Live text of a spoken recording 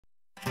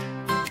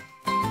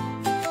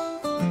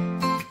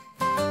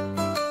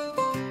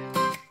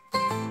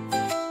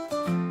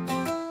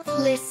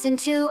listen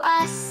to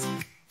us.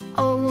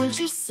 Oh, won't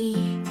you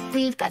see,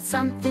 we've got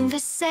something to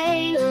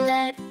say.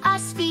 Let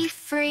us be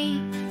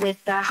free, with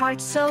our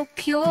hearts so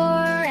pure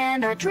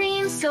and our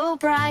dreams so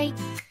bright.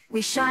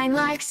 We shine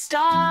like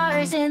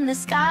stars in the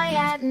sky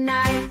at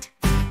night.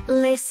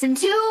 Listen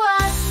to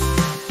us,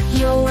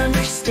 you'll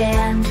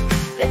understand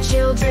that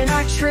children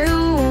are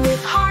true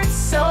with hearts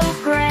so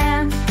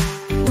grand.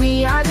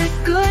 We are the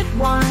good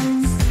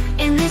ones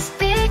in this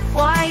big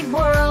wide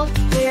world.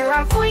 Hear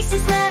our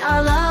voices, let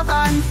our love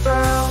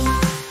unfurl.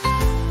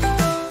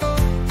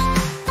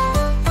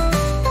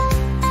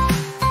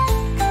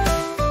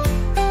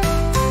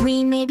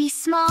 We may be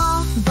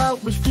small,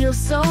 but we feel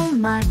so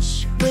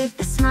much. With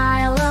a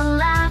smile, a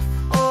laugh,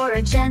 or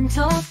a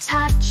gentle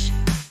touch,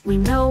 we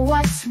know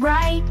what's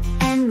right,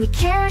 and we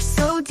care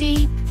so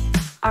deep.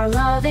 Our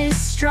love is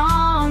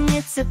strong,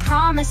 it's a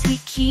promise we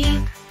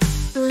keep.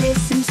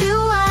 Listen to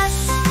us,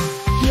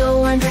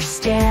 you'll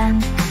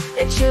understand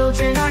that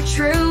children are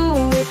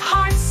true with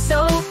hearts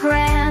so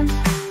grand.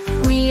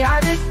 We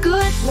are the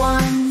good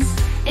ones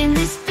in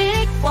this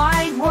big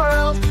wide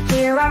world.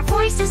 Hear our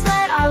voices,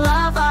 let our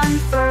love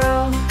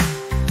unfurl.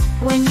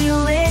 When you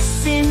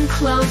listen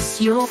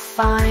close, you'll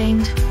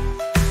find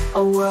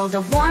a world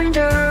of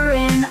wonder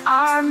in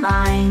our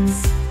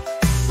minds.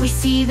 We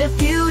see the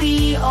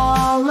beauty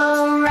all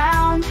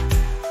around,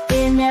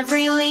 in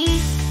every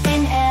leaf,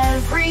 in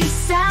every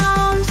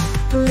sound.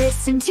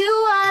 Listen to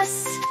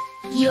us,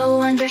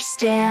 you'll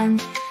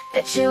understand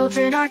that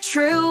children are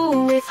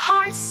true with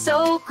hearts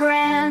so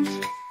grand.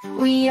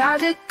 We are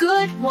the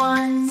good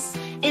ones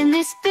in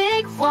this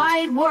big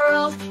wide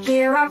world.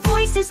 Hear our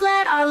voices,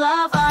 let our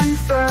love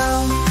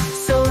unfurl.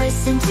 So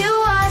listen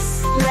to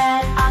us,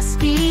 let us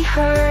be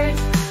heard.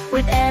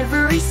 With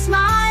every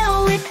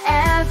smile, with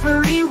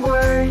every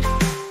word,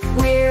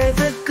 we're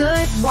the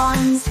good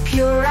ones,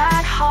 pure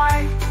at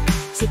heart.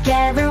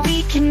 Together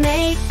we can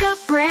make a